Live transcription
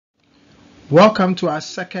Welcome to our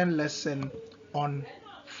second lesson on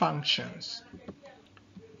functions.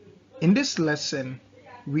 In this lesson,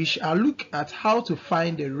 we shall look at how to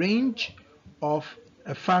find the range of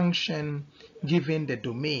a function given the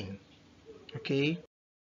domain. Okay,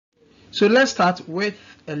 so let's start with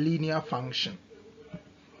a linear function.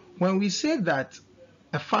 When we say that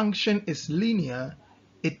a function is linear,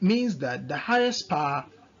 it means that the highest power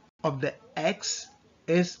of the x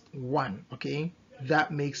is 1. Okay,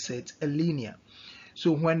 that makes it a linear.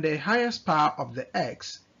 So when the highest power of the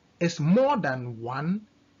x is more than 1,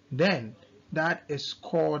 then that is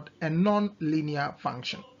called a non-linear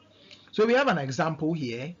function. So we have an example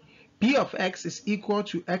here. P of x is equal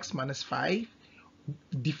to x minus 5,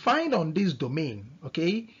 defined on this domain,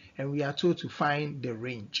 okay? And we are told to find the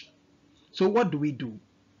range. So what do we do?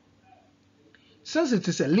 Since it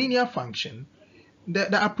is a linear function,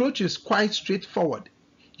 the approach is quite straightforward.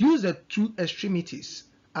 Use the two extremities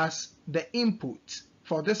as the input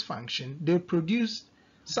for this function. They produce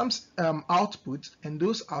some output, and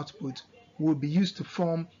those outputs will be used to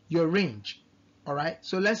form your range. All right,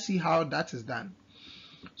 so let's see how that is done.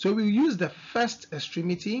 So we'll use the first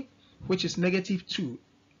extremity, which is -2,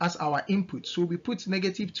 as our input. So we put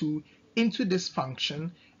 -2 into this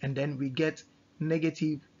function, and then we get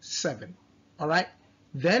 -7. All right,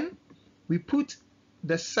 then we put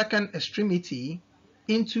the second extremity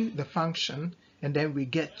into the function, and then we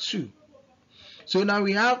get 2. So now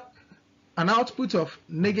we have an output of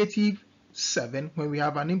 -7 when we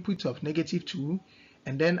have an input of -2,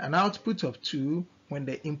 and then an output of 2 when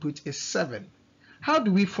the input is 7. How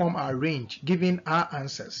do we form our range given our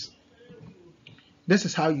answers? This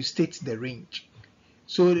is how you state the range.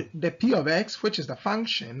 So the p of x, which is the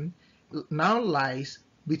function, now lies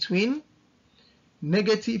between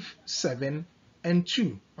 -7 and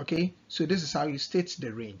 2. Okay, so this is how you state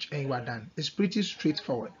the range, and you are done. It's pretty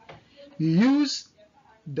straightforward. You use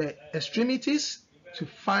the extremities to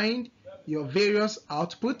find your various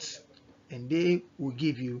outputs, and they will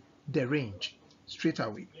give you the range straight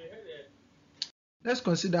away. Let's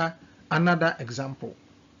consider another example.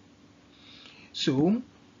 So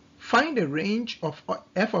find the range of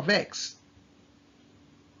f of x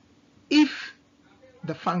if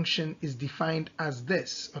the function is defined as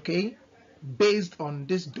this, okay, based on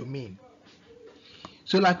this domain.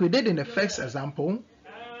 So like we did in the first example,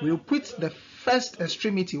 we'll put the first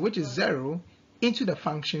extremity, which is 0, into the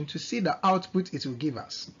function to see the output it will give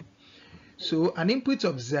us. So an input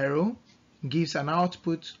of 0 gives an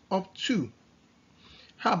output of 2.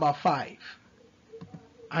 How about 5?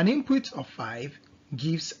 An input of 5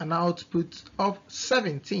 gives an output of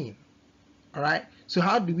 17. All right, so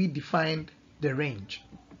how do we define the range?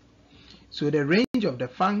 So the range of the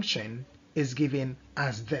function is given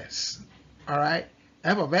as this. All right,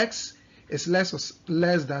 f of x is less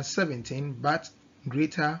than 17 but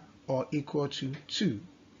greater or equal to 2.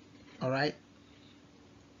 All right,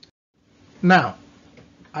 now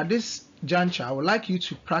at this juncture I would like you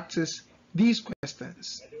to practice these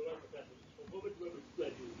questions.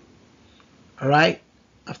 All right,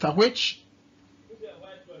 after which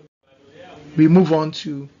we move on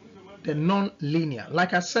to the non-linear.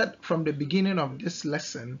 Like I said from the beginning of this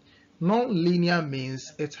lesson, non-linear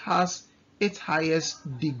means it has its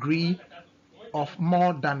highest degree of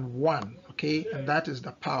more than 1, okay, and that is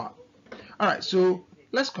the power. All right, so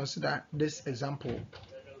let's consider this example.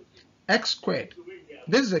 X squared,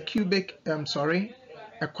 this is a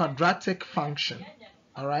quadratic function.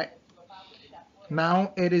 All right,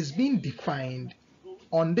 now it is being defined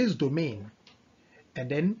on this domain, and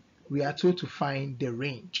then we are told to find the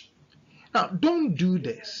range. Now don't do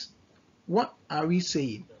this. What are we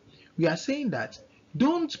saying? We are saying that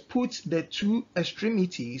don't put the two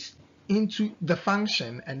extremities into the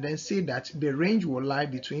function and then say that the range will lie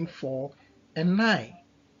between 4 and 9.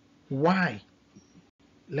 Why?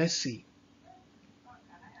 Let's see.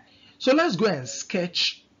 So let's go and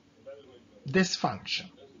sketch this function.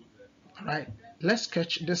 All right, let's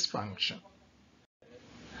sketch this function.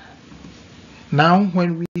 Now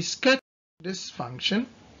when we sketch this function,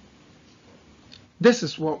 this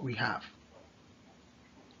is what we have.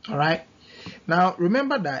 All right, now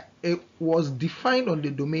remember that it was defined on the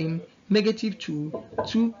domain -2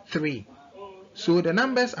 to 3. So the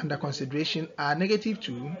numbers under consideration are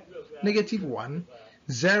 -2, -1,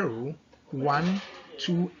 0, 1,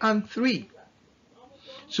 2, and 3.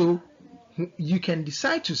 So you can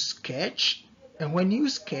decide to sketch, and when you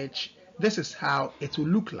sketch, this is how it will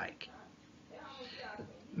look like.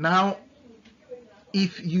 Now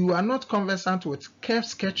if you are not conversant with curve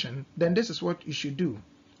sketching, then this is what you should do.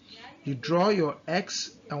 You draw your x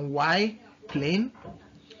and y plane,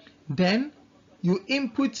 then you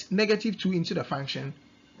input -2 into the function.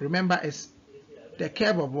 Remember, it's the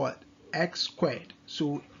curve of what? X squared.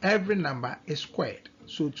 So every number is squared.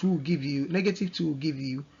 So 2 will give you, -2 will give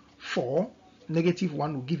you 4,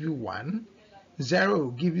 -1 will give you 1, 0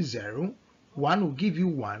 will give you 0, 1 will give you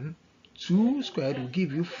 1, 2 squared will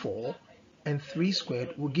give you 4, and 3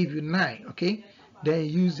 squared will give you 9. Okay, then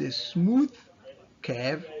use a smooth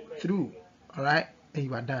curve through. All right, and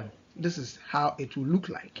you are done. This is how it will look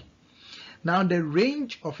like. Now the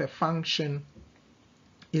range of a function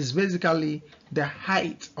is basically the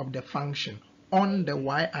height of the function on the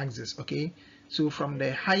y-axis. Okay, so from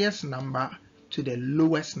the highest number to the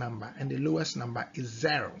lowest number, and the lowest number is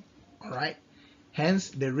 0. All right, hence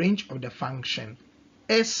the range of the function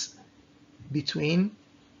is between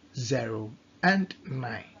 0 and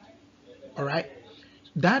 9. All right,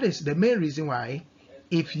 that is the main reason why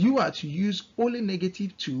if you are to use only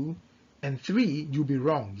 -2 and 3, you'll be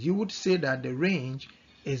wrong. You would say that the range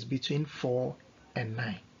is between 4 and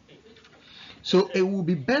 9. So it will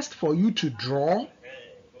be best for you to draw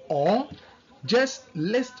or just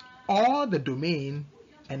list all the domain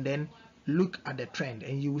and then look at the trend,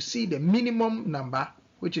 and you will see the minimum number,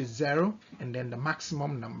 which is 0, and then the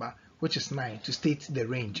maximum number, which is 9, to state the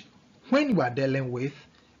range when you are dealing with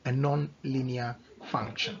a non-linear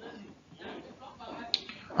function.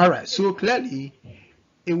 All right, so clearly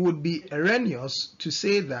it would be erroneous to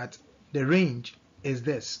say that the range is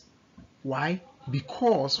this. Why?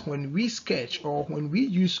 Because when we sketch or when we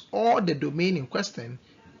use all the domain in question,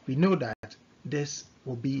 we know that this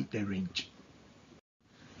will be the range.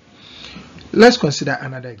 Let's consider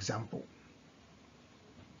another example.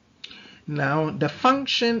 Now the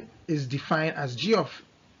function is defined as g of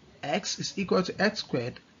x is equal to x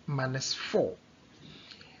squared minus 4.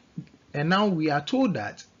 And now we are told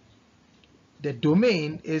that the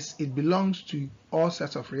domain is, it belongs to all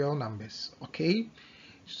sets of real numbers. Okay,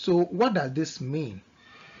 so what does this mean?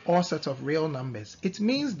 All sets of real numbers. It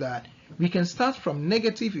means that we can start from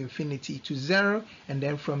 -infinity to 0, and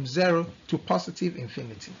then from 0 to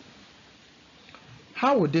 +infinity.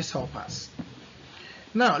 How would this help us?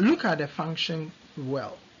 Now look at the function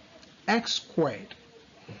well. X squared.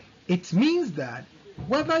 It means that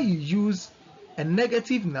whether you use a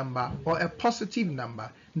negative number or a positive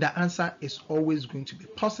number, the answer is always going to be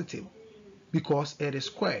positive because it is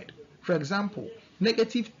squared. For example,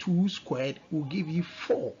 -2 squared will give you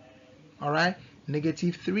 4. All right,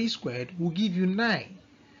 -3 squared will give you 9.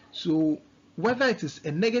 So whether it is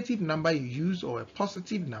a negative number you use or a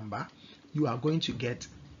positive number, you are going to get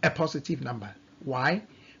a positive number. Why?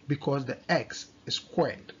 Because the x is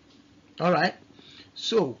squared. All right,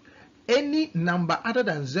 so any number other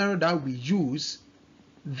than 0 that we use,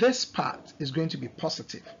 this part is going to be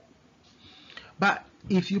positive. But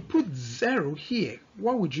if you put 0 here,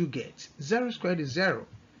 what would you get? 0 squared is 0,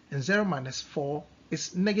 and 0 minus 4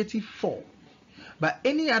 is -4. But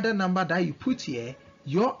any other number that you put here,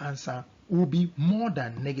 your answer will be more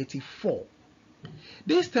than -4.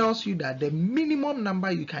 This tells you that the minimum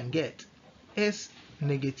number you can get is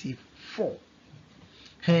 -4.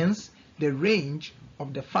 Hence, the range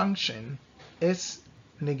of the function is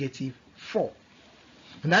 -4.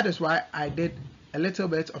 And that is why I did a little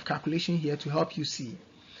bit of calculation here to help you see.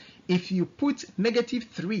 If you put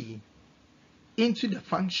 -3 into the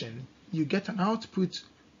function, you get an output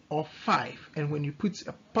of 5. And when you put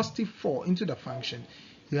a +4 into the function,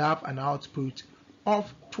 you have an output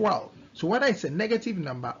of 12. So whether it's a negative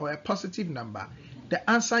number or a positive number, the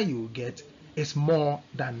answer you will get is more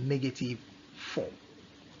than -4.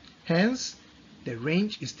 Hence, the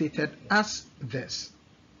range is stated as this.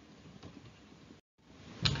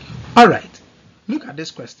 All right, look at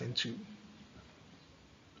this question too.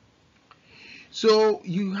 So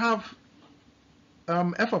you have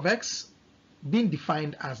f of x being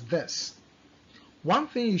defined as this. One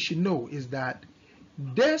thing you should know is that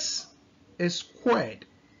this is squared.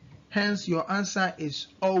 Hence, your answer is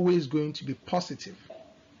always going to be positive.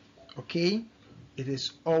 Okay, it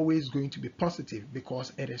is always going to be positive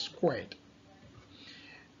because it is squared.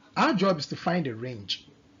 Our job is to find a range.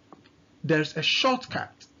 There's a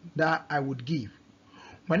shortcut that I would give.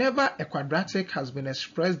 Whenever a quadratic has been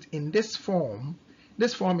expressed in this form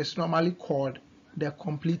is normally called the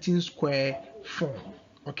completing square form.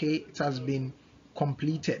 Okay, it has been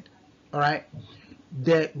completed. All right,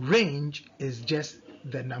 the range is just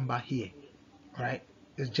the number here. All right,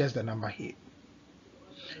 it's just the number here.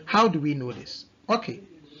 How do we know this? Okay,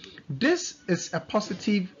 this is a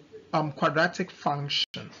positive quadratic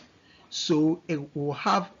function, so it will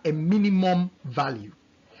have a minimum value,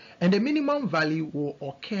 and the minimum value will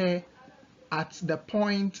occur at the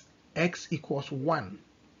point x equals 1.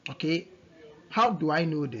 Okay, How do I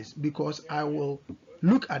know this? Because I will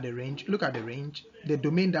look at the range, the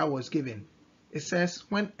domain that was given. It says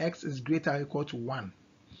when x is greater or equal to 1.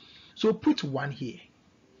 So put 1 here.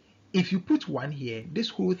 If you put 1 here, this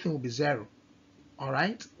whole thing will be 0. All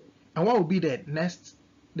right? And what will be the next,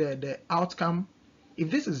 the outcome? If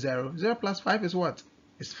this is 0, 0 plus 5 is what?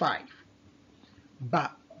 Is 5.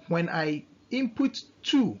 But when I input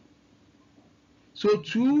 2, so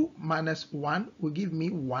 2 minus 1 will give me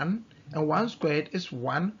 1, and 1 squared is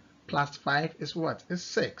 1 plus 5 is what? Is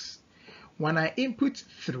 6. When I input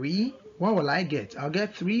 3, what will I get? I'll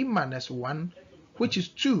get 3 minus 1, which is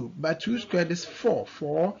 2, but 2 squared is 4.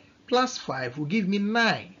 4 plus 5 will give me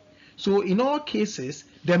 9. So in all cases,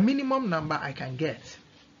 the minimum number I can get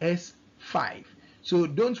is 5. So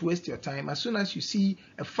don't waste your time. As soon as you see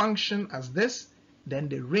a function as this, then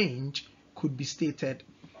the range could be stated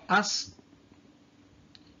as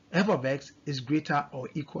f of x is greater or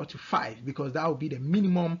equal to 5, because that will be the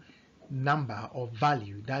minimum number or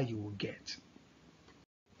value that you will get.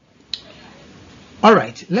 All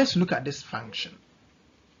right, let's look at this function.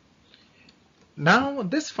 Now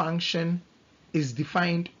this function is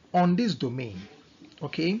defined on this domain,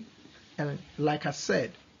 okay? And like I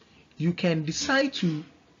said, you can decide to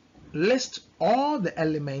list all the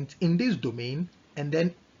elements in this domain and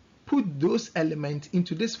then put those elements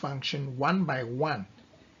into this function one by one,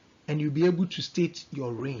 and you'll be able to state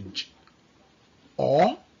your range.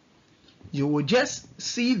 Or you will just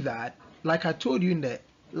see that, like I told you in the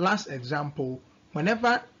last example,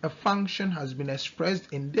 whenever a function has been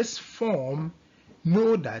expressed in this form,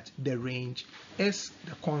 know that the range is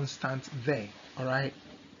the constant there. All right,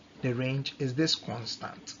 the range is this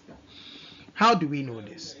constant. How do we know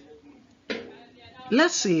this?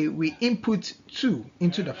 Let's say we input 2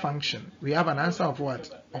 into the function. We have an answer of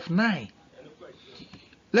what? Of 9.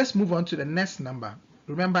 Let's move on to the next number.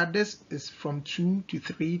 Remember, this is from 2 to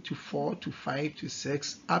 3 to 4 to 5 to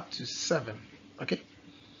 6 up to 7. Okay?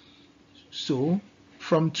 So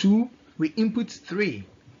from 2, we input 3.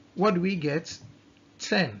 What do we get?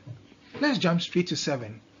 10. Let's jump straight to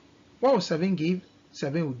 7. What will 7 give?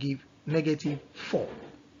 7 will give negative 4.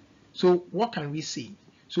 So what can we see?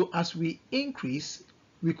 So as we increase,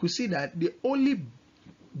 we could see that the only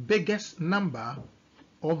biggest number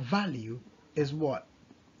or value is what?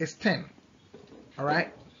 Is 10. All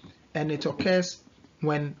right? And it occurs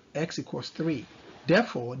when x equals 3.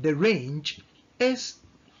 Therefore, the range is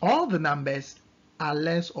all the numbers are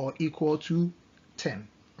less or equal to 10.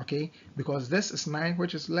 Okay? Because this is 9,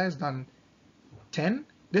 which is less than 10.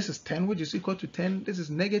 This is 10, which is equal to 10. This is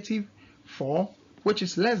negative 4, which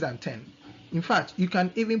is less than 10. In fact, you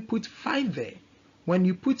can even put 5 there. When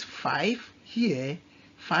you put 5 here,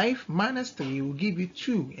 5 minus 3 will give you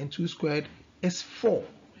 2, and 2 squared is 4.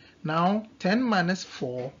 Now, 10 minus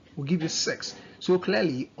 4 will give you 6. So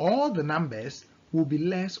clearly, all the numbers will be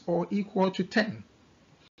less or equal to 10.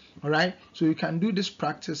 All right? So you can do this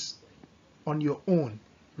practice on your own.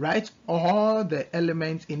 Write all the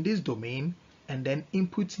elements in this domain and then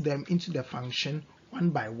input them into the function one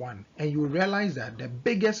by one. And you will realize that the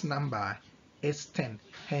biggest number is 10.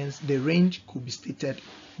 Hence, the range could be stated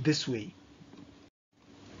this way.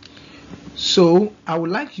 So I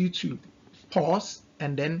would like you to pause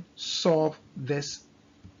and then solve this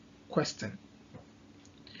question.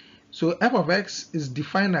 So f of x is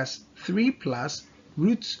defined as 3 plus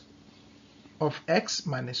root of x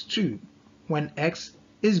minus 2 when x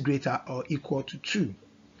is greater or equal to 2.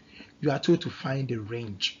 You are told to find the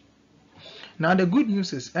range. Now the good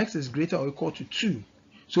news is x is greater or equal to 2.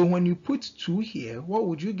 So when you put 2 here, what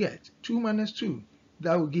would you get? 2 minus 2.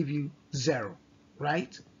 That will give you 0,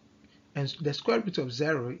 right? And the square root of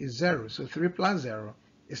 0 is 0. So 3 plus 0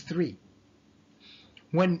 is 3.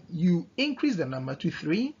 When you increase the number to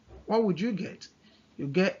 3, what would you get? You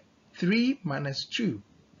get 3 minus 2,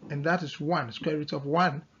 and that is 1. Square root of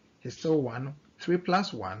 1 is still 1. 3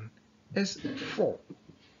 plus 1 is 4.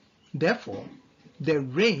 Therefore, the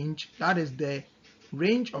range, that is the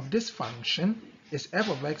range of this function, is f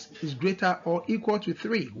of x is greater or equal to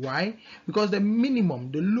 3. Why? Because the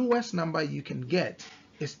minimum, the lowest number you can get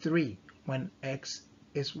is 3 when x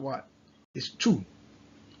is what? Is 2.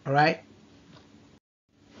 All right?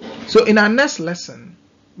 So in our next lesson,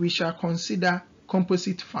 we shall consider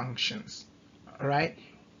composite functions. All right?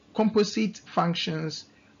 Composite functions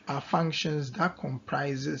are functions that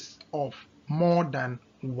comprises of more than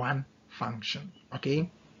one function. Okay?